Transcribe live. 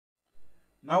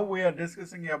Now we are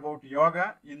discussing about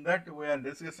yoga. In that we are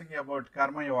discussing about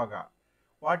karma yoga.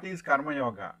 What is karma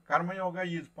yoga? Karma yoga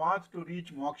is path to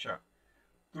reach moksha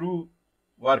through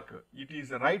work. It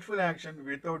is a rightful action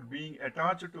without being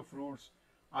attached to fruits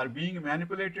or being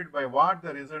manipulated by what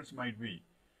the results might be.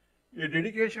 A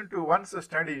dedication to one's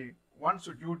study, one's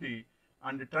duty,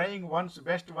 and trying one's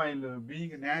best while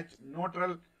being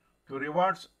neutral to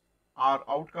rewards or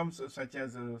outcomes such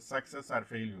as success or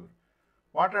failure.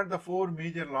 What are the four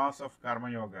major laws of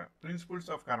Karma Yoga? Principles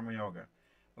of Karma Yoga.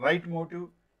 Right motive,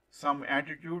 some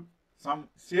attitude, some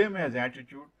same as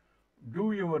attitude,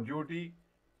 do your duty.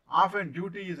 Often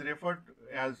duty is referred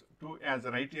as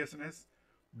righteousness.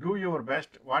 Do your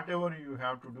best, whatever you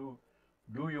have to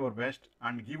do your best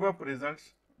and give up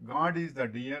results. God is the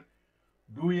doer.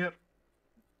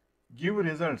 Give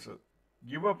results,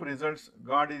 give up results.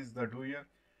 God is the doer.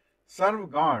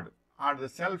 Serve God or the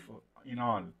self in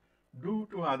all. Do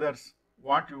to others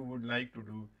what you would like to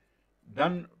do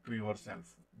done to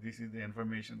yourself. This is the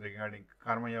information regarding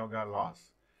Karma Yoga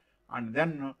laws. And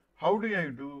then how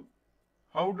do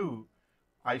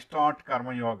I start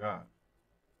Karma Yoga?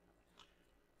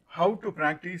 How to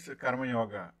practice Karma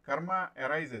Yoga? Karma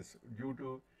arises due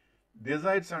to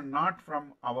desires and not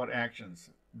from our actions.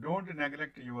 Don't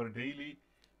neglect your daily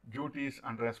duties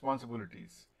and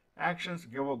responsibilities. Actions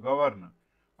govern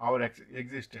our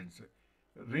existence.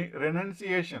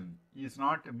 Renunciation is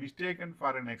not mistaken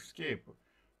for an escape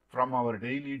from our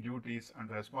daily duties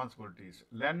and responsibilities.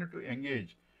 Learn to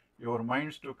engage your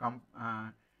minds to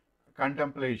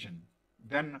contemplation.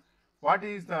 Then, what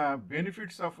is the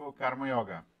benefits of Karma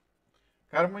Yoga?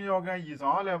 Karma Yoga is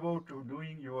all about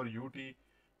doing your duty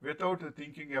without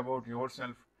thinking about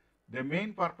yourself. The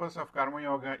main purpose of Karma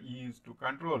Yoga is to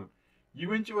control,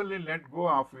 eventually let go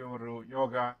of your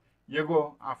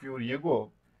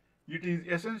ego. It is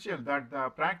essential that the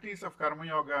practice of Karma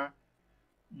Yoga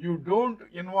you don't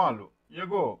involve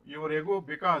your ego,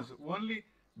 because only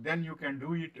then you can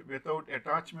do it without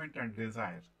attachment and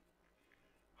desire.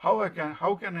 How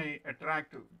can I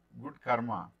attract good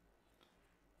karma?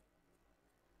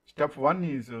 Step 1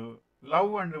 is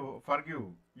love and forgive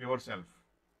yourself.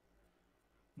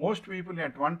 Most people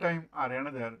at one time or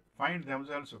another find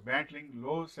themselves battling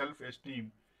low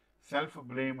self-esteem,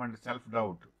 self-blame and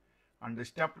self-doubt. And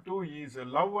step 2 is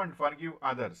love and forgive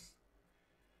others.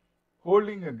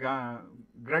 Holding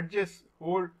grudges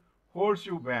holds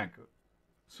you back.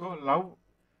 So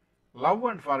love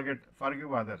and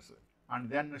forgive others. And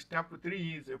then step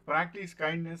 3 is practice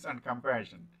kindness and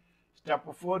compassion. Step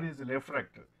 4 is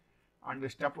reflect.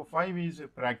 And step 5 is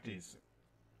practice.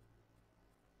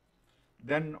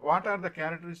 Then what are the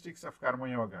characteristics of Karma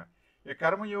Yoga? A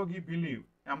Karma Yogi believe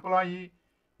employee,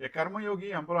 a Karma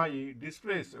Yogi employee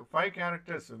displays 5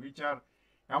 characters which are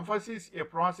emphasis a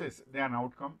process than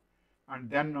outcome, and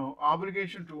then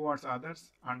obligation towards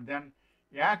others, and then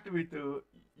act with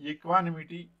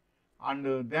equanimity,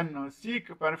 and then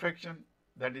seek perfection,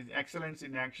 that is excellence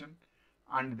in action,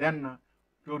 and then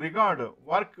to regard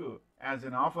work as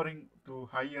an offering to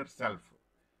higher self.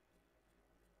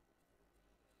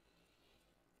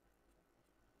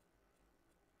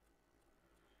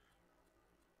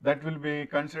 That will be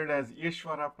considered as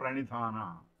Ishvara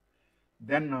Pranidhana.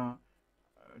 Then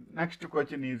next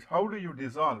question is, how do you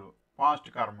dissolve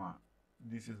past karma?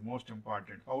 This is most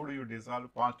important. How do you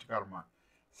dissolve past karma?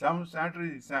 Some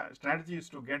strategies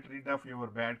to get rid of your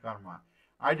bad karma.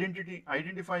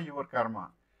 Identify your karma.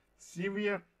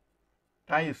 Severe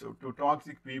ties to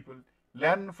toxic people.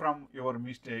 Learn from your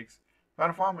mistakes.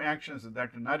 Perform actions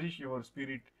that nourish your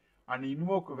spirit and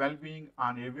invoke well-being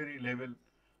on every level,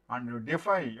 and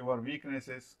defy your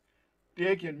weaknesses.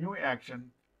 Take a new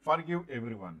action. Forgive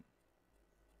everyone.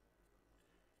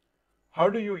 How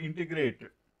do you integrate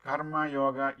Karma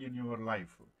Yoga in your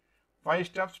life? 5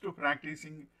 steps to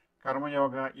practicing Karma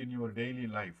Yoga in your daily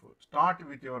life. Start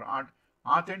with your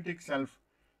authentic self.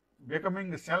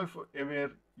 Becoming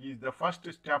self-aware is the first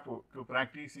step to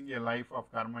practicing a life of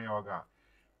Karma Yoga.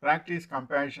 Practice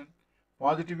compassion,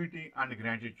 positivity and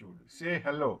gratitude. Say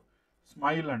hello,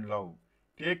 smile and love.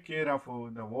 Take care of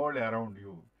the world around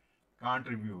you.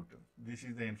 Contribute. This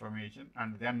is the information.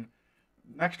 And then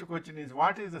next question is,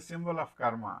 what is the symbol of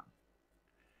karma?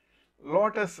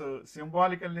 Lotus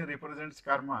symbolically represents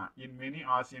karma in many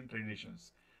Asian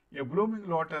traditions. A blooming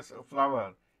lotus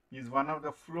flower is one of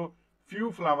the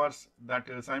few flowers that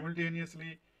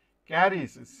simultaneously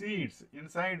carries seeds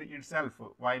inside itself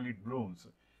while it blooms.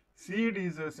 Seed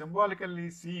is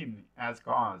symbolically seen as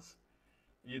cause.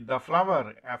 The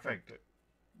flower effect,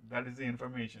 that is the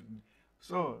information.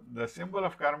 So the symbol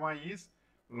of karma is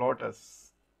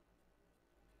lotus.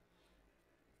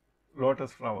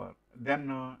 lotus flower.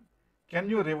 Then can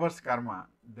you reverse karma?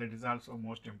 That is also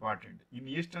most important. In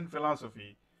Eastern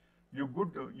philosophy,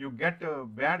 you get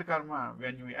bad karma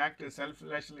when you act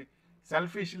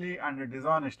selfishly and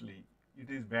dishonestly. It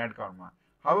is bad karma.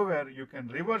 However, you can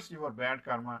reverse your bad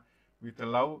karma with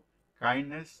love,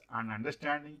 kindness, and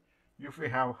understanding. If you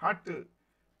have hurt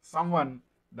someone,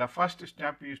 the first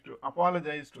step is to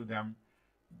apologize to them,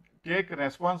 take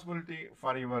responsibility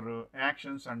for your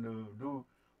actions, and do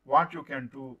what you can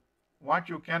to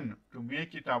to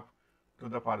make it up to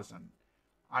the person.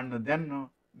 And then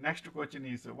next question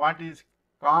is, what is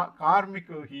karmic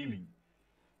healing?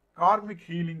 Karmic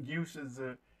healing gives us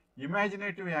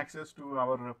imaginative access to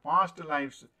our past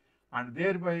lives and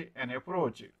thereby an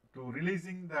approach to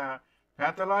releasing the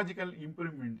pathological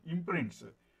imprints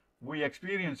we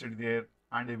experienced there,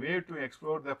 and a way to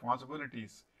explore the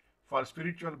possibilities for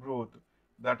spiritual growth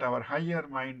that our higher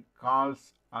mind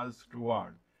calls us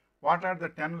toward. What are the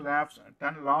 10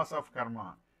 laws of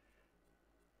karma?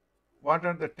 What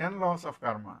are the 10 laws of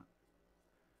karma?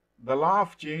 The law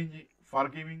of change,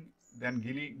 forgiving, then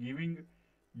giving,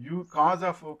 you cause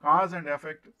and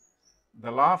effect,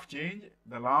 the law of change,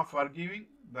 the law of forgiving,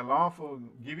 the law of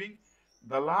giving,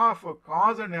 the law of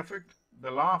cause and effect,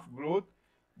 the law of growth,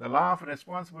 the law of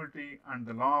responsibility, and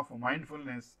the law of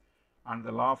mindfulness, and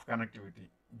the law of connectivity.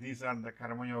 These are the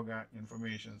Karma Yoga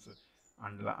informations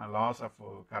and laws of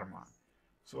karma.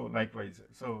 So likewise,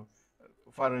 so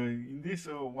for in this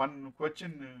one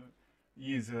question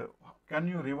is, can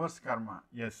you reverse karma?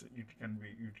 Yes, it can be.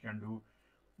 It can do.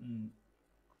 Mm,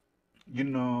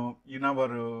 in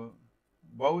our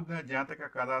Bauddha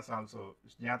Jataka Kathas also,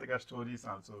 Jataka stories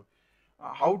also,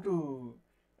 how to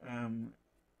um,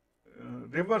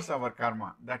 reverse our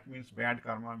karma. That means bad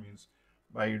karma means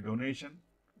by donation,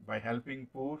 by helping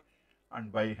poor,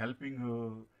 and by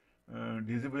helping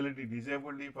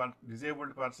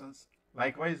disabled persons.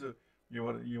 Likewise,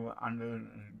 you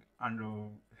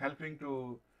and helping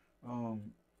to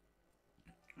um,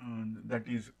 that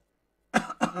is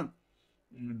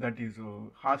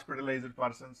hospitalized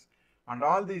persons, and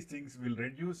all these things will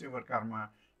reduce your karma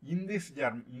in this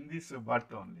germ, in this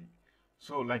birth only.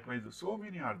 So likewise, so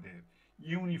many are there.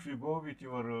 Even if you go with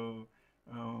your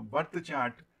birth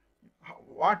chart,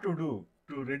 what to do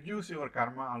to reduce your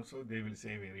karma also they will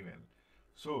say very well.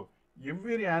 So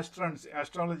every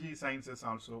astrology sciences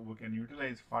also we can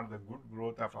utilize for the good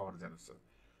growth of ourselves.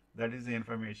 That is the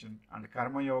information, and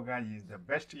karma yoga is the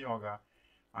best yoga,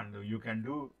 and you can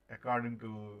do according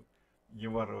to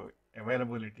your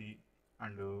availability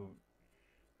and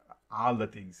all the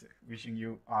things. Wishing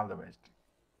you all the best.